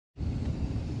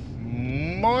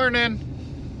morning.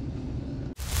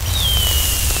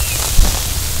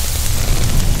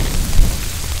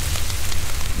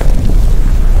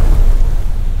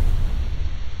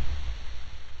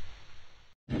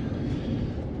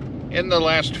 In the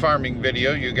last farming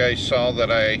video, you guys saw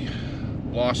that I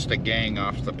lost a gang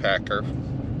off the Packer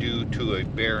due to a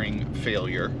bearing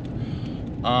failure.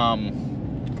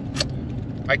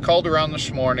 I called around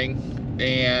this morning,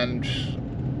 and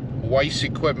Weiss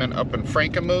Equipment up in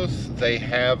Frankenmuth, they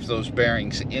have those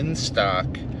bearings in stock.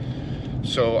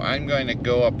 So I'm going to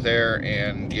go up there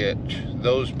and get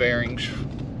those bearings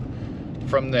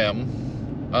from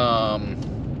them.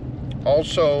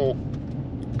 Also,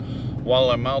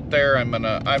 while I'm out there, I'm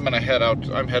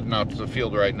heading out to the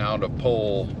field right now to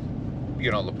pull,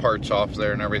 you know, the parts off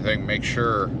there and everything, make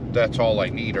sure that's all I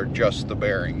need are just the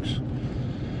bearings.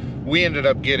 We ended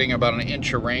up getting about an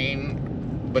inch of rain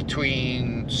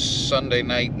between Sunday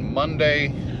night and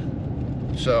Monday,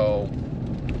 so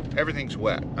everything's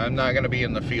wet. I'm not going to be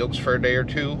in the fields for a day or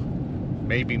two,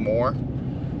 maybe more,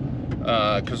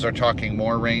 because they're talking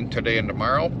more rain today and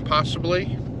tomorrow,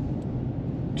 possibly.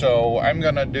 So I'm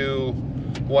going to do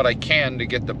what I can to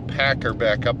get the Packer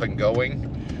back up and going,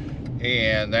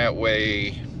 and that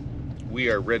way we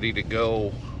are ready to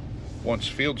go once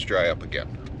the fields dry up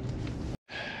again.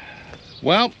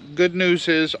 Well, good news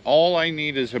is all I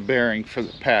need is a bearing for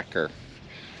the Packer.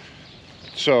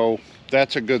 So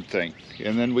that's a good thing.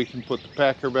 And then we can put the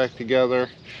Packer back together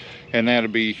and that'll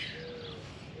be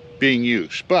being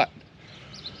used. But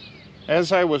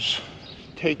as I was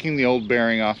taking the old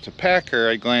bearing off the Packer,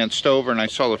 I glanced over and I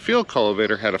saw the field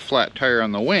cultivator had a flat tire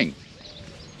on the wing.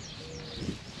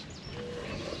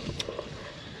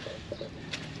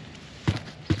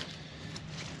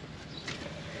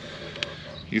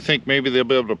 You think maybe they'll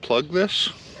be able to plug this?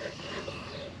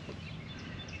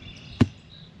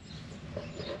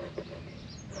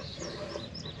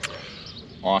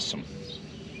 Awesome.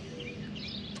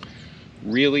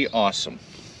 Really awesome.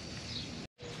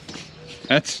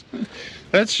 That's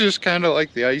just kind of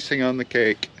like the icing on the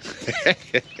cake.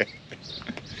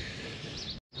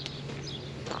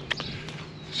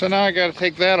 So now I got to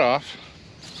take that off,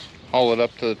 haul it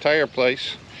up to the tire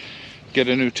place, get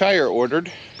a new tire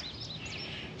ordered,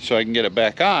 so I can get it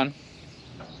back on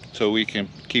so we can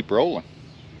keep rolling.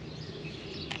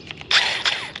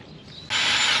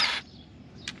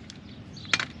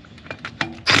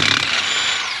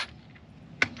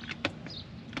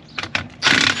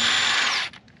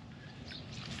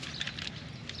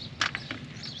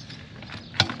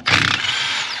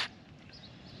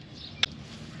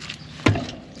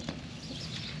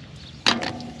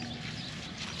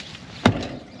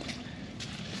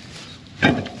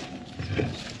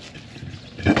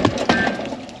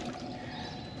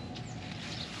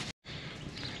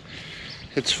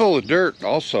 It's full of dirt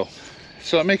also,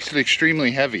 so it makes it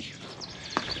extremely heavy.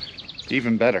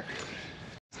 Even better.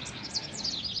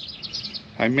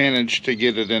 I managed to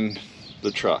get it in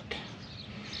the truck.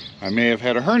 I may have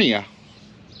had a hernia,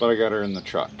 but I got her in the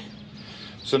truck.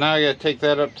 So now I got to take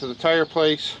that up to the tire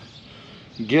place,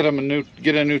 get a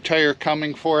new tire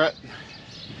coming for it,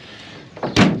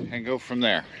 and go from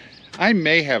there. I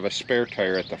may have a spare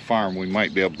tire at the farm we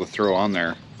might be able to throw on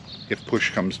there if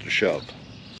push comes to shove.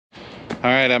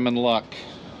 Alright, I'm in luck.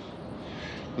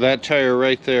 That tire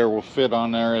right there will fit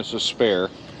on there as a spare.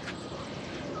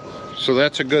 So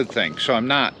that's a good thing. So I'm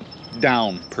not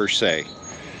down per se,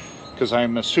 because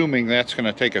I'm assuming that's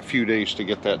going to take a few days to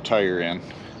get that tire in.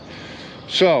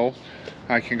 So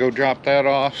I can go drop that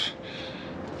off,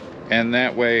 and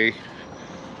that way,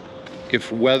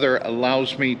 if weather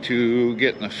allows me to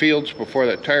get in the fields before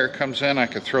that tire comes in, I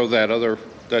could throw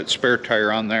that spare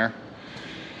tire on there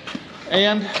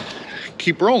and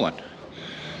keep rolling.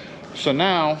 So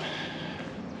now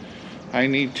I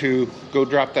need to go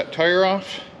drop that tire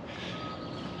off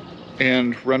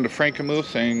and run to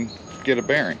Frankenmuth and get a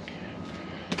bearing.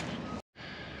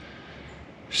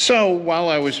 So while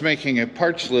I was making a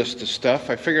parts list of stuff,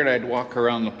 I figured I'd walk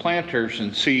around the planters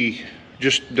and see,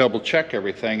 just double check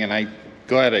everything, and I'm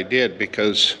glad I did,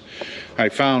 because I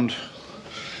found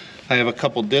I have a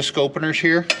couple disc openers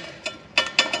here.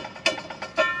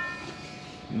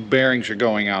 Bearings are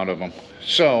going out of them,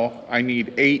 so I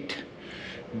need 8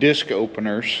 disc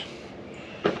openers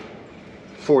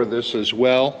for this as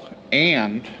well.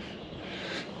 And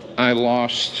I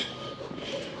lost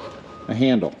a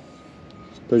handle.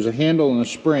 There's a handle and a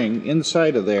spring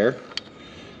inside of there.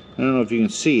 I don't know if you can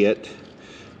see it,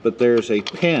 but there's a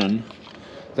pin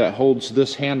that holds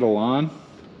this handle on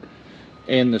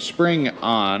and the spring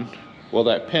on. Well,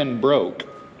 that pin broke,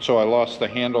 so I lost the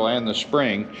handle and the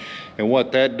spring. And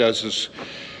what that does is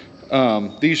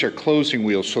These are closing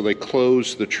wheels, so they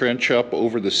close the trench up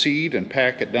over the seed and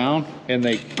pack it down, and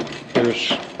there's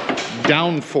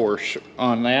downforce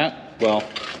on that. Well,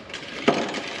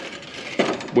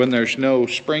 when there's no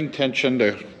spring tension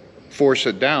to force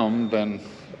it down, then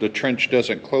the trench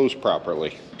doesn't close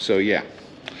properly. So yeah.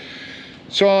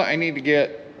 So I need to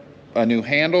get a new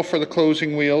handle for the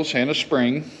closing wheels and a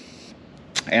spring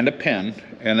and a pin,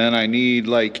 and then I need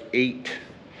like 8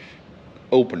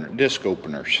 disc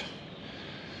openers.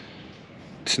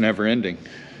 It's never ending.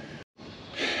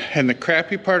 And the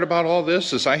crappy part about all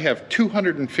this is I have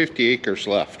 250 acres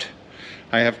left.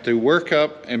 I have to work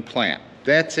up and plant.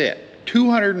 That's it.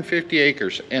 250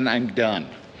 acres and I'm done.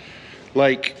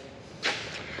 Like,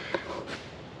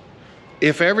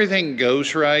 if everything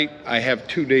goes right, I have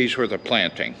 2 days worth of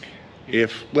planting.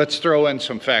 Let's throw in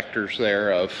some factors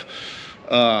there of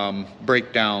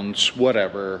breakdowns,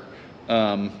 whatever.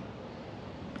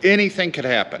 Anything could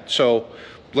happen. So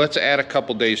let's add a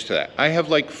couple days to that. I have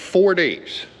like 4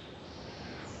 days.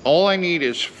 All I need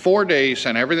is 4 days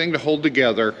and everything to hold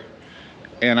together,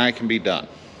 and I can be done.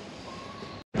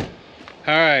 All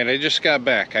right, I just got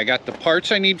back. I got the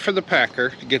parts I need for the packer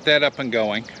to get that up and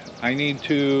going. I need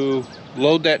to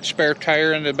load that spare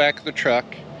tire in the back of the truck.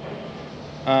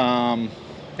 And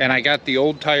I got the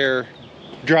old tire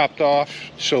dropped off,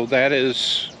 so that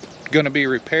is going to be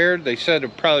repaired. They said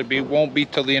it probably won't be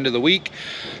till the end of the week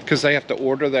because they have to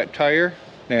order that tire.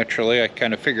 Naturally, I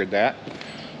kind of figured that.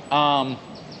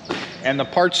 And the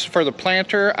parts for the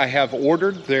planter I have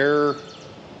ordered. They're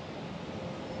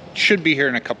should be here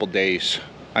in a couple days,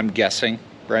 I'm guessing,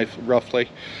 right, roughly.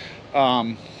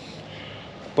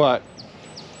 But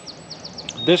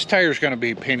this tire is going to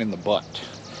be a pain in the butt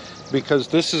because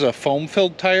this is a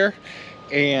foam-filled tire,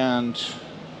 and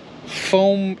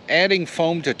adding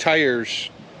foam to tires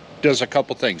does a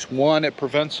couple things. One, it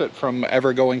prevents it from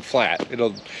ever going flat.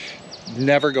 It'll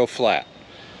never go flat.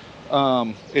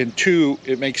 And two,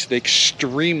 it makes it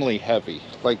extremely heavy.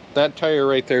 Like that tire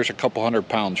right there is a couple 100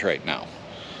 pounds right now,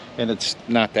 and it's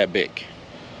not that big.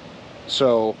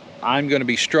 So I'm going to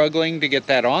be struggling to get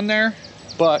that on there,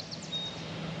 but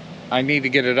I need to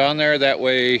get it on there. That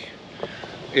way,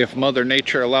 if Mother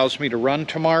Nature allows me to run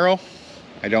tomorrow,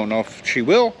 I don't know if she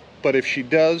will, but if she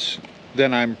does,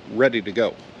 then I'm ready to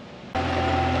go.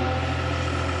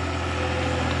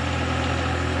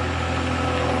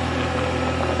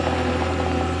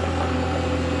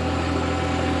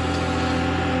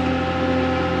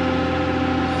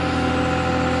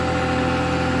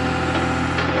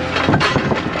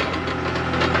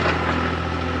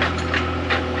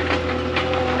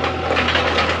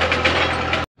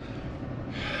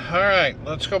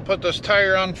 Let's go put this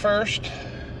tire on first.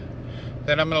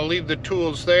 Then I'm going to leave the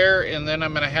tools there, and then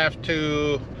I'm going to have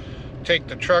to take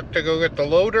the truck to go get the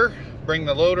loader, bring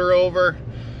the loader over.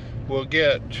 We'll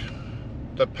get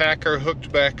the packer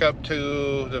hooked back up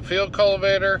to the field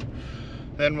cultivator.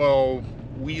 Then we'll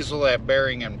weasel that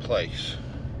bearing in place.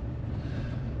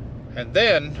 And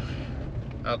then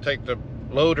I'll take the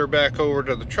loader back over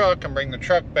to the truck and bring the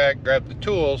truck back, grab the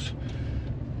tools.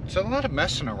 It's a lot of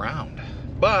messing around,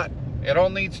 but it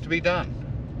all needs to be done.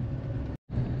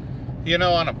 You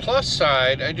know, on a plus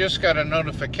side, I just got a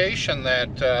notification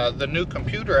that the new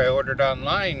computer I ordered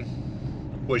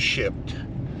online was shipped.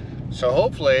 So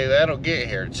hopefully that'll get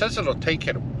here. It says it'll take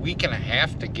it a week and a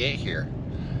half to get here.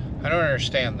 I don't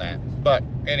understand that. But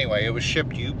anyway, it was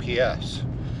shipped UPS.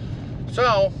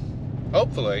 So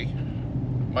hopefully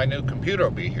my new computer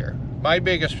will be here. My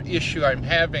biggest issue I'm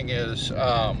having is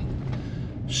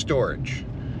storage.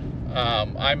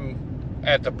 I'm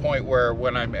at the point where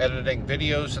when I'm editing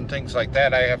videos and things like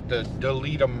that, I have to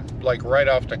delete them like right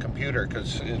off the computer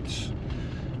because it's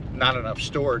not enough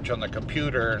storage on the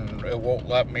computer, and it won't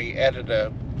let me edit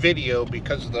a video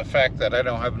because of the fact that I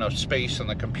don't have enough space on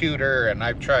the computer. And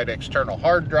I've tried external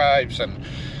hard drives and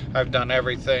I've done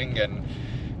everything, and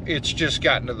it's just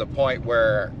gotten to the point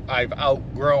where I've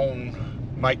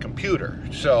outgrown my computer.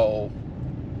 So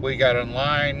we got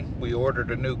online, we ordered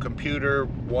a new computer,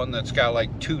 one that's got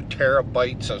like 2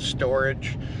 terabytes of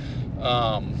storage.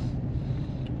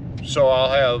 So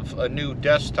I'll have a new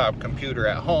desktop computer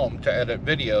at home to edit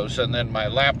videos, and then my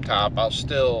laptop, I'll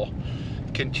still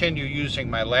continue using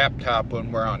my laptop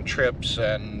when we're on trips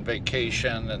and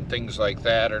vacation and things like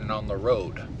that, and on the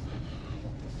road.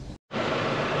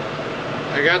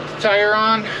 I got the tire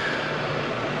on,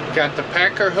 got the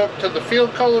packer hooked to the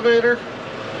field cultivator.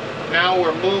 Now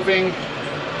we're moving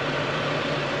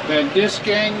the disc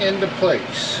gang into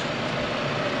place.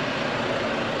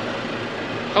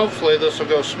 Hopefully this will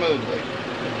go smoothly.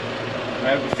 I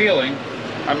have a feeling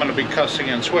I'm going to be cussing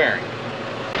and swearing.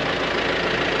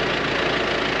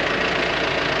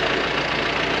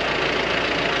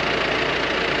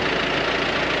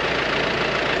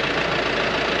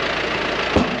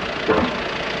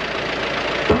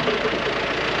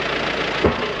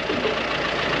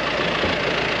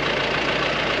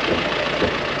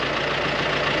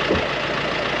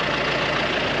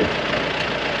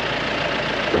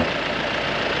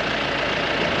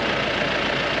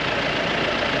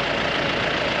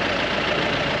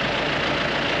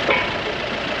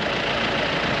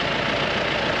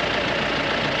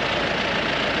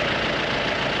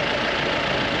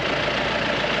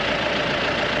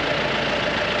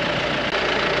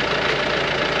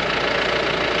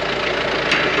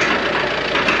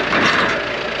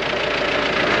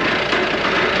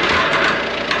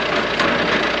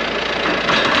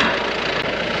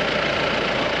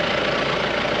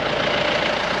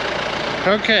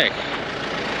 Okay,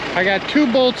 I got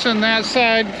 2 bolts on that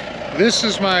side. This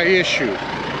is my issue.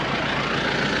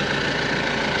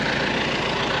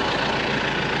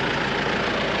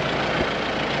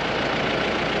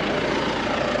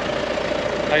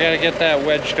 I gotta get that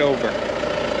wedged over.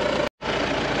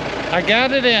 I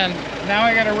got it in. Now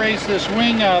I gotta raise this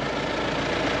wing up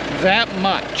that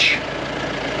much.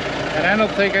 And I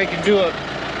don't think I can do it.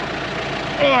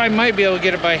 Oh, I might be able to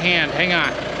get it by hand. Hang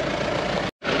on.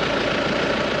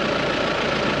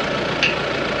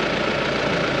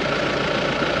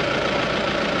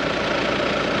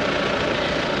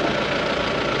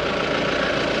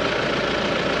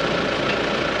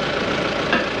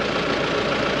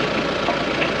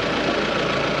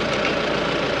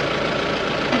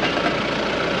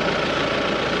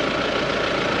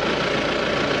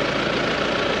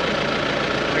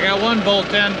 I got 1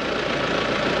 bolt in.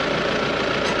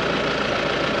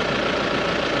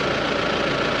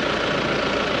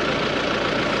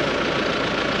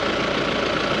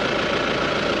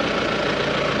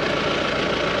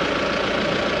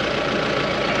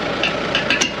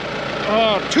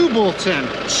 Oh, 2 bolts in.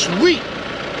 Sweet.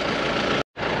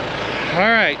 All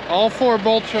right, all 4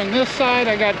 bolts are on this side.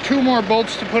 I got 2 more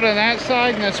bolts to put on that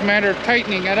side, and it's a matter of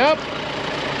tightening it up.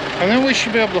 And then we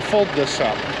should be able to fold this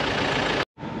up.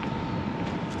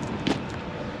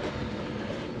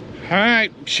 All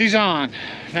right, she's on.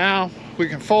 Now we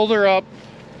can fold her up,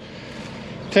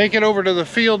 take it over to the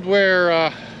field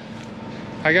where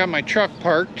I got my truck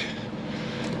parked.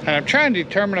 And I'm trying to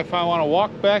determine if I want to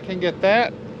walk back and get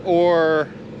that or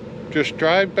just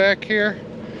drive back here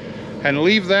and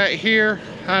leave that here.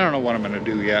 I don't know what I'm going to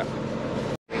do yet.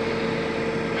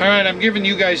 All right, I'm giving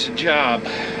you guys a job.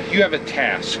 You have a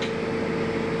task.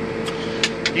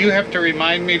 You have to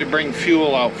remind me to bring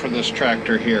fuel out for this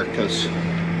tractor here, because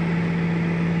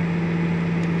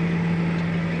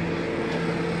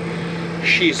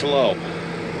she's low.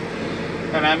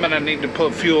 And I'm going to need to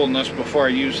put fuel in this before I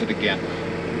use it again.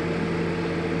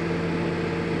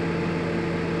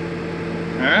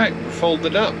 Alright, fold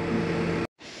it up.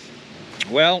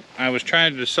 Well, I was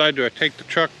trying to decide, do I take the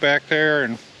truck back there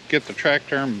and get the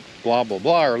tractor and blah blah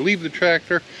blah, or leave the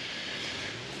tractor.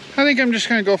 I think I'm just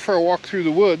going to go for a walk through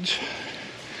the woods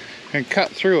and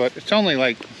cut through it. It's only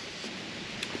like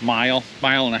a mile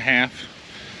and a half,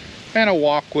 and a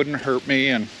walk wouldn't hurt me,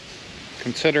 and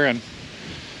considering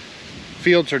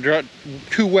fields are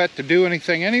too wet to do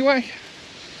anything anyway,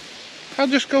 I'll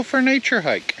just go for a nature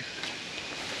hike.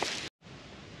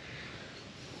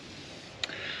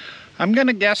 I'm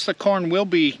gonna guess the corn will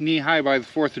be knee-high by the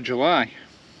 4th of July.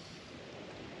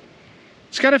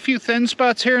 It's got a few thin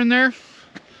spots here and there,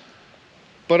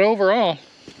 but overall,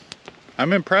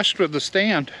 I'm impressed with the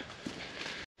stand.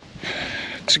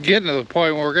 It's getting to the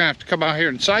point where we're gonna have to come out here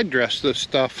and side dress this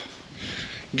stuff,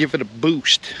 give it a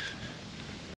boost.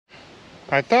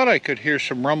 I thought I could hear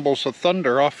some rumbles of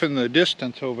thunder off in the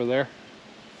distance over there.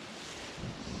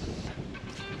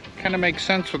 Kind of makes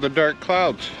sense with the dark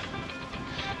clouds.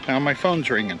 Now my phone's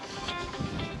ringing.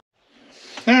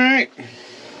 All right,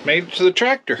 made it to the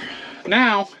tractor.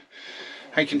 Now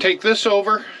I can take this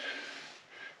over,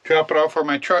 drop it off where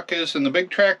my truck is in the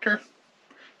big tractor,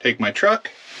 take my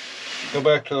truck, go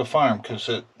back to the farm because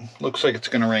it looks like it's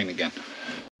going to rain again.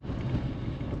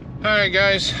 All right,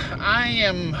 guys, I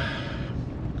am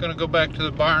going to go back to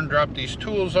the barn, drop these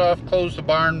tools off, close the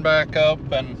barn back up,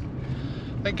 and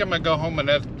I think I'm going to go home and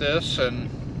edit this and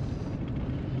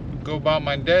go about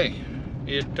my day.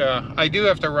 I do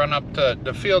have to run up to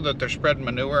the field that they're spreading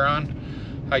manure on.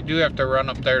 I do have to run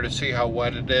up there to see how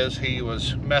wet it is. He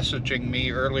was messaging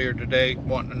me earlier today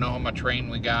wanting to know how much rain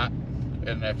we got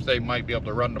and if they might be able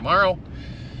to run tomorrow.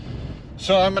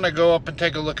 So I'm gonna go up and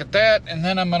take a look at that, and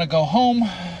then I'm gonna go home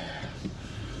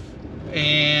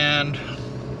and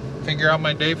figure out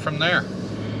my day from there.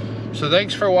 So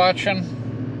thanks for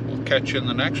watching. We'll catch you in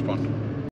the next one.